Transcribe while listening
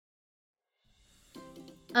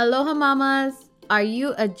Aloha mamas! Are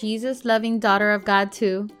you a Jesus-loving daughter of God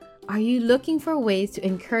too? Are you looking for ways to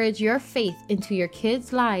encourage your faith into your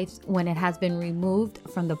kids' lives when it has been removed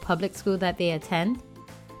from the public school that they attend?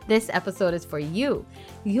 This episode is for you.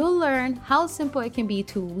 You'll learn how simple it can be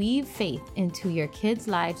to weave faith into your kids'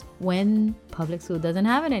 lives when public school doesn't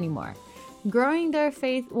have it anymore. Growing their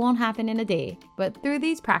faith won't happen in a day, but through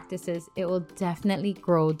these practices, it will definitely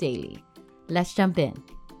grow daily. Let's jump in.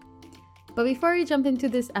 But before we jump into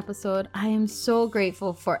this episode, I am so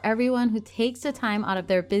grateful for everyone who takes the time out of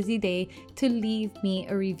their busy day to leave me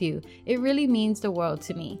a review. It really means the world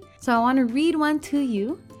to me. So I want to read one to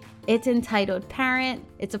you. It's entitled Parent.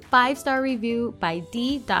 It's a 5-star review by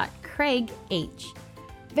D. Craig H.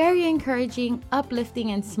 Very encouraging,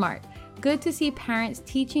 uplifting, and smart. Good to see parents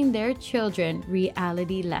teaching their children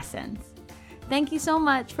reality lessons. Thank you so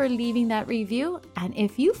much for leaving that review. And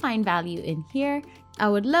if you find value in here, I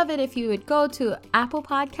would love it if you would go to Apple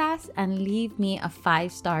Podcasts and leave me a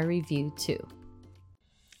 5-star review too.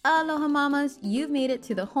 Aloha mamas, you've made it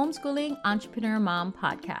to the Homeschooling Entrepreneur Mom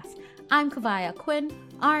podcast. I'm Kavaya Quinn,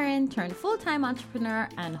 RN turned full-time entrepreneur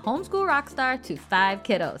and homeschool rockstar to 5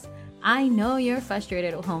 kiddos. I know you're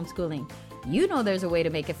frustrated with homeschooling. You know there's a way to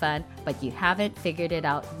make it fun, but you haven't figured it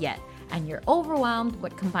out yet. And you're overwhelmed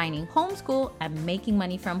with combining homeschool and making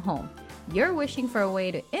money from home. You're wishing for a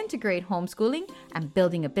way to integrate homeschooling and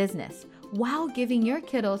building a business while giving your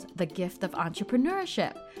kiddos the gift of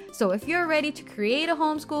entrepreneurship. So if you're ready to create a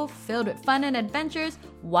homeschool filled with fun and adventures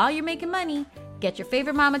while you're making money, get your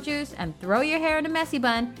favorite mama juice and throw your hair in a messy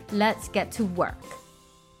bun. Let's get to work.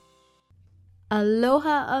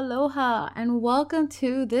 Aloha, aloha, and welcome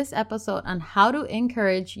to this episode on how to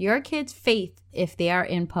encourage your kids' faith if they are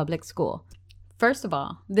in public school. First of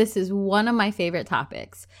all, this is one of my favorite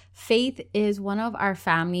topics. Faith is one of our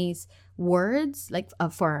family's words,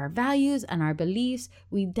 for our values and our beliefs.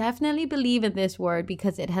 We definitely believe in this word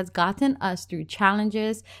because it has gotten us through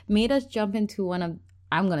challenges, made us jump into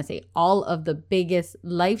all of the biggest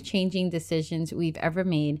life-changing decisions we've ever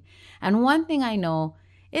made. And one thing I know,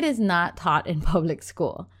 it is not taught in public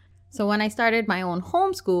school. So when I started my own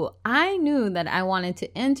homeschool, I knew that I wanted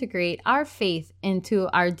to integrate our faith into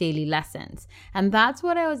our daily lessons. And that's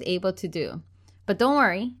what I was able to do. But don't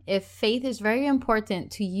worry, if faith is very important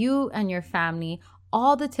to you and your family,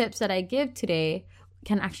 all the tips that I give today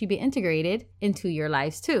can actually be integrated into your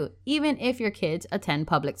lives too, even if your kids attend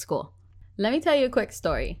public school. Let me tell you a quick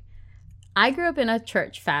story. I grew up in a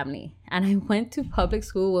church family, and I went to public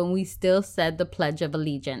school when we still said the Pledge of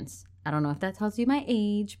Allegiance. I don't know if that tells you my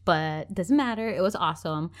age, but it doesn't matter. It was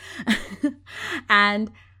awesome.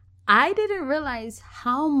 And I didn't realize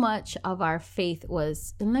how much of our faith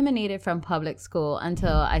was eliminated from public school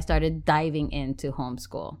until I started diving into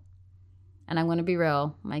homeschool. And I'm going to be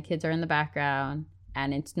real. My kids are in the background,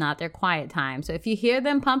 and it's not their quiet time. So if you hear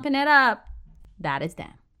them pumping it up, that is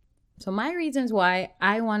them. So my reasons why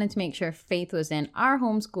I wanted to make sure faith was in our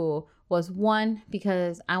homeschool was, one,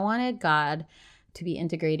 because I wanted God to be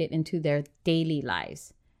integrated into their daily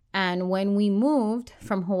lives. And when we moved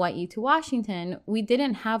from Hawaii to Washington, we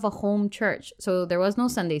didn't have a home church. So there was no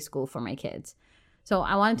Sunday school for my kids. So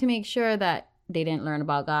I wanted to make sure that they didn't learn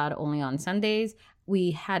about God only on Sundays.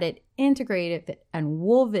 We had it integrated and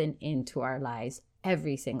woven into our lives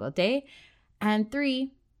every single day. And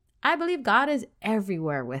 3, I believe God is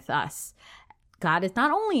everywhere with us. God is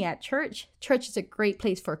not only at church. Church is a great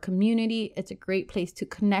place for community. It's a great place to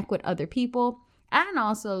connect with other people and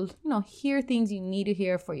also, hear things you need to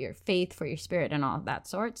hear for your faith, for your spirit, and all of that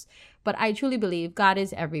sorts. But I truly believe God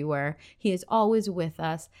is everywhere. He is always with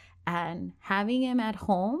us. And having him at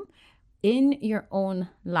home in your own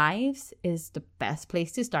lives is the best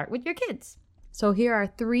place to start with your kids. So here are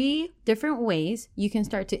 3 different ways you can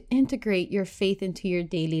start to integrate your faith into your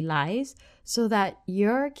daily lives so that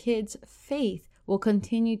your kids' faith will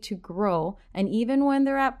continue to grow. And even when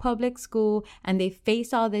they're at public school and they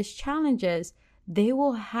face all these challenges, they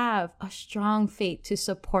will have a strong faith to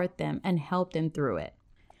support them and help them through it.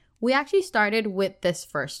 We actually started with this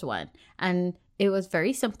first one, and it was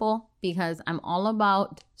very simple because I'm all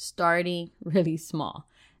about starting really small.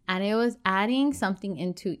 And it was adding something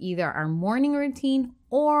into either our morning routine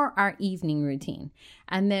or our evening routine.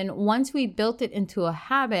 And then once we built it into a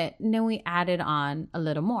habit, then we added on a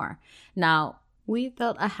little more. Now, we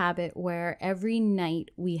built a habit where every night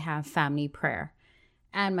we have family prayer.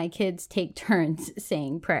 And my kids take turns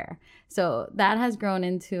saying prayer. So that has grown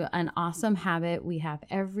into an awesome habit we have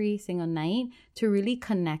every single night to really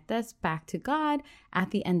connect us back to God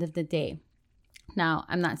at the end of the day. Now,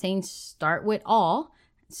 I'm not saying start with all,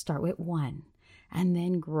 start with one. and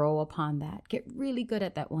then grow upon that. Get really good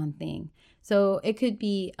at that one thing. So it could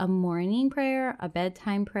be a morning prayer, a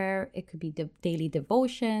bedtime prayer. It could be daily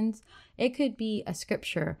devotions. It could be a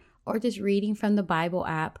scripture or just reading from the Bible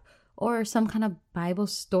app or some kind of Bible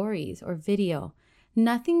stories or video.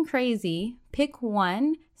 Nothing crazy. Pick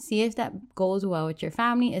one. See if that goes well with your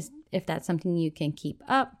family, if that's something you can keep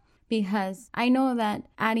up. Because I know that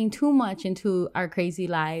adding too much into our crazy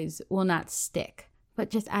lives will not stick. But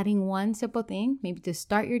just adding one simple thing, maybe to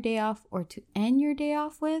start your day off or to end your day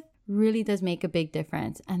off with, really does make a big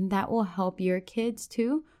difference. And that will help your kids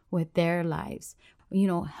too with their lives,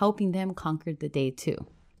 helping them conquer the day too.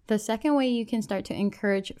 The second way you can start to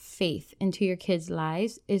encourage faith into your kids'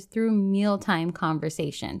 lives is through mealtime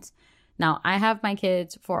conversations. Now, I have my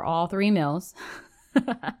kids for all 3 meals.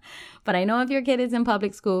 But I know if your kid is in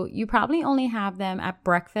public school, you probably only have them at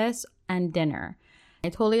breakfast and dinner. I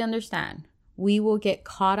totally understand. We will get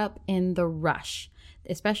caught up in the rush,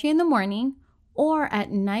 especially in the morning, or at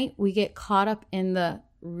night, we get caught up in the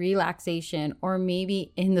relaxation or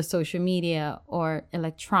maybe in the social media or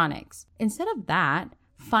electronics. Instead of that,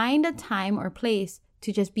 find a time or place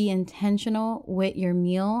to just be intentional with your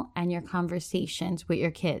meal and your conversations with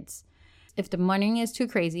your kids. If the morning is too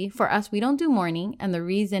crazy, for us, we don't do morning. And the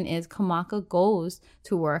reason is Kamaka goes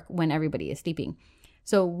to work when everybody is sleeping.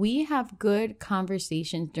 So we have good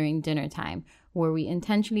conversations during dinner time where we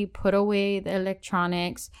intentionally put away the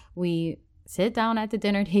electronics. We sit down at the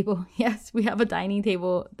dinner table. Yes, we have a dining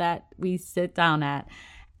table that we sit down at.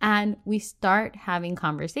 And we start having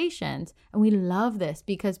conversations. And we love this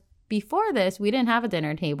because before this, we didn't have a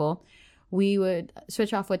dinner table. We would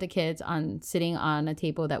switch off with the kids on sitting on a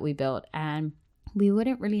table that we built, and we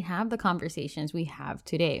wouldn't really have the conversations we have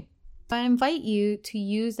today. I invite you to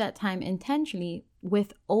use that time intentionally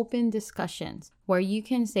with open discussions where you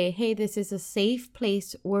can say, hey, this is a safe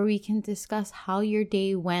place where we can discuss how your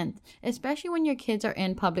day went, especially when your kids are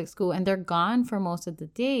in public school and they're gone for most of the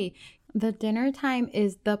day. The dinner time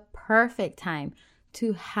is the perfect time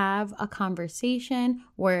to have a conversation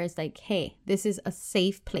where it's like, hey, this is a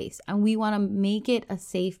safe place and we want to make it a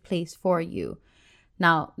safe place for you.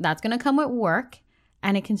 Now, that's going to come with work,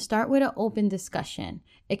 and it can start with an open discussion.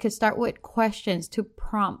 It could start with questions to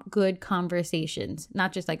prompt good conversations,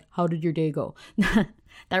 not just like, how did your day go?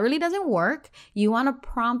 That really doesn't work. You want to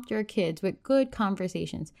prompt your kids with good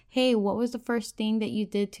conversations. Hey, what was the first thing that you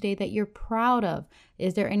did today that you're proud of?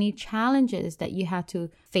 Is there any challenges that you had to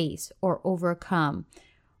face or overcome?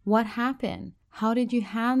 What happened? How did you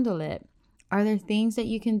handle it? Are there things that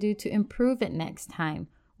you can do to improve it next time?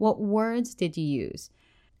 What words did you use?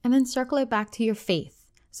 And then circle it back to your faith.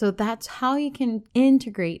 So that's how you can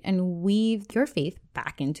integrate and weave your faith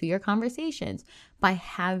back into your conversations, by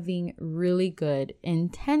having really good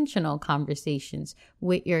intentional conversations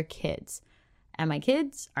with your kids. And my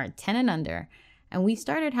kids are 10 and under. And we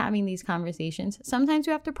started having these conversations. Sometimes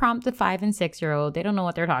you have to prompt the 5 and 6-year-old. They don't know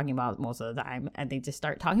what they're talking about most of the time. And they just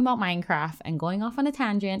start talking about Minecraft and going off on a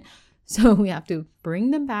tangent. So we have to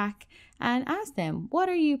bring them back and ask them, what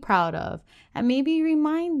are you proud of? And maybe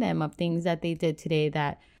remind them of things that they did today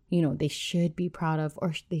that, they should be proud of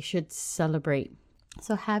or they should celebrate.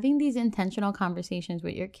 So having these intentional conversations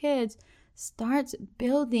with your kids starts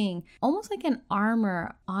building almost like an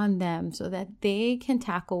armor on them so that they can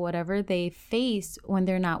tackle whatever they face when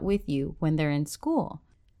they're not with you, when they're in school.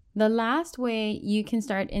 The last way you can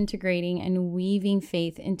start integrating and weaving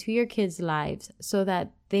faith into your kids' lives so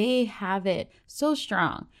that they have it so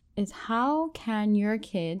strong is, how can your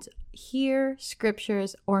kids hear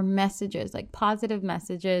scriptures or messages, like positive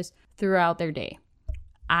messages, throughout their day?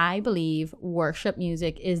 I believe worship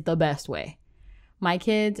music is the best way. My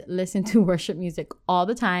kids listen to worship music all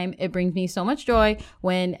the time. It brings me so much joy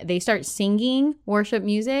when they start singing worship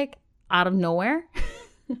music out of nowhere.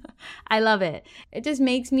 I love it. It just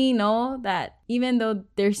makes me know that even though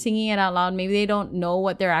they're singing it out loud, maybe they don't know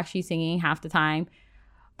what they're actually singing half the time,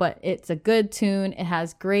 but it's a good tune. It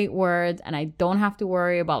has great words, and I don't have to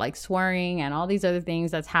worry about like swearing and all these other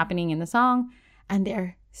things that's happening in the song. And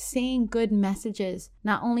they're saying good messages,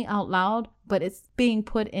 not only out loud, but it's being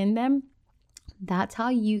put in them. That's how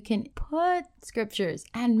you can put scriptures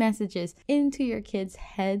and messages into your kids'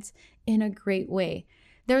 heads in a great way.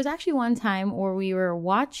 There was actually one time where we were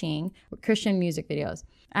watching Christian music videos,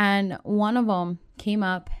 and one of them came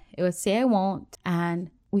up. It was Say I Won't, and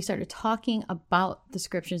we started talking about the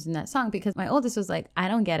scriptures in that song because my oldest was like, I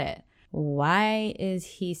don't get it. Why is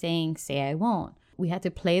he saying Say I Won't? We had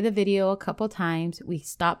to play the video a couple times. We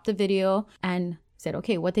stopped the video and said,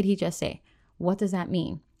 okay, what did he just say? What does that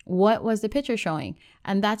mean? What was the picture showing?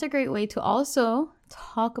 And that's a great way to also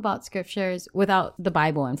talk about scriptures without the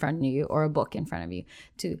Bible in front of you or a book in front of you,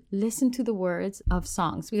 to listen to the words of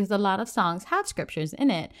songs, because a lot of songs have scriptures in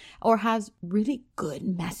it or has really good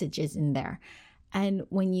messages in there. And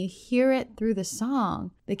when you hear it through the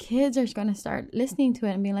song, the kids are going to start listening to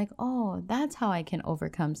it and be like, oh, that's how I can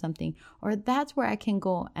overcome something, or that's where I can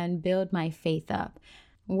go and build my faith up.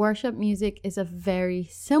 Worship music is a very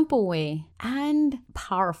simple way and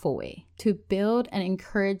powerful way to build and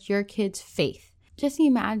encourage your kids' faith. Just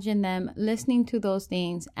imagine them listening to those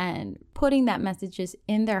things and putting that messages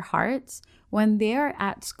in their hearts when they're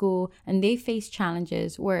at school and they face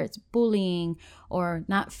challenges where it's bullying or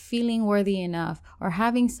not feeling worthy enough or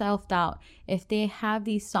having self-doubt. If they have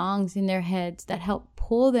these songs in their heads that help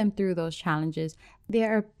pull them through those challenges, they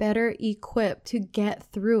are better equipped to get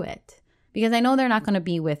through it. Because I know they're not going to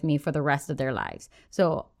be with me for the rest of their lives.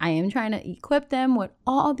 So I am trying to equip them with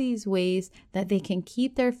all these ways that they can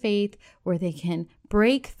keep their faith, where they can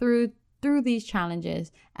break through these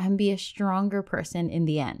challenges and be a stronger person in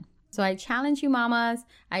the end. So I challenge you mamas,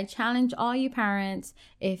 I challenge all you parents,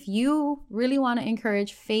 if you really want to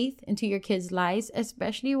encourage faith into your kids' lives,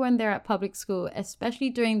 especially when they're at public school,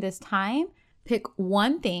 especially during this time, pick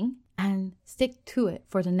one thing and stick to it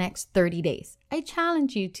for the next 30 days. I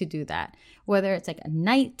challenge you to do that. Whether it's like a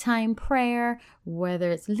nighttime prayer, whether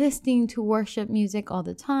it's listening to worship music all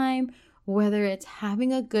the time, whether it's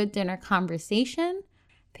having a good dinner conversation,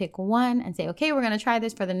 pick one and say, okay, we're going to try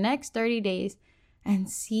this for the next 30 days and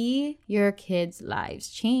see your kids' lives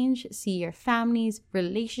change, see your family's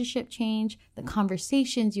relationship change, the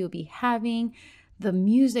conversations you'll be having, the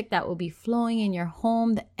music that will be flowing in your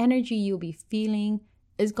home, the energy you'll be feeling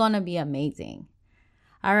is going to be amazing.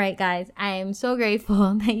 All right, guys, I am so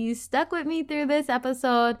grateful that you stuck with me through this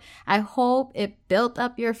episode. I hope it built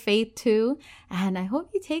up your faith too. And I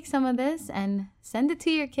hope you take some of this and send it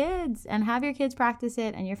to your kids and have your kids practice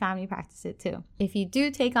it and your family practice it too. If you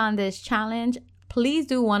do take on this challenge, please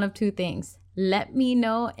do one of two things. Let me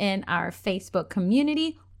know in our Facebook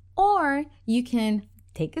community, or you can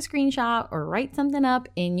take a screenshot or write something up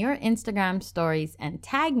in your Instagram stories and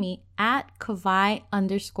tag me at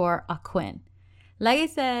Kavai_Aquin. Like I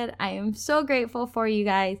said, I am so grateful for you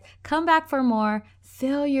guys. Come back for more.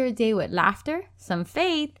 Fill your day with laughter, some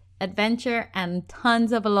faith, adventure, and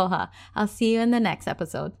tons of aloha. I'll see you in the next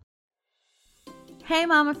episode. Hey,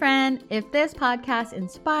 mama friend, if this podcast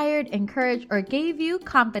inspired, encouraged, or gave you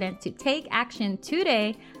confidence to take action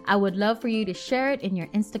today, I would love for you to share it in your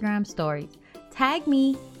Instagram stories. Tag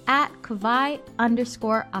me at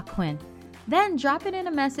Kavai_Aquin. Then drop it in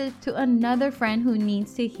a message to another friend who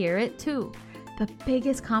needs to hear it too. The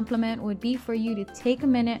biggest compliment would be for you to take a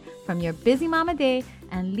minute from your busy mama day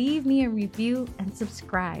and leave me a review and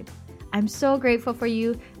subscribe. I'm so grateful for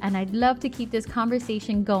you, and I'd love to keep this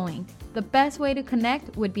conversation going. The best way to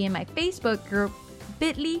connect would be in my Facebook group,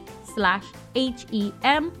 bit.ly/HEM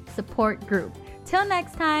support group. Till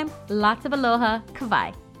next time, lots of aloha,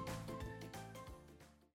 Kavai.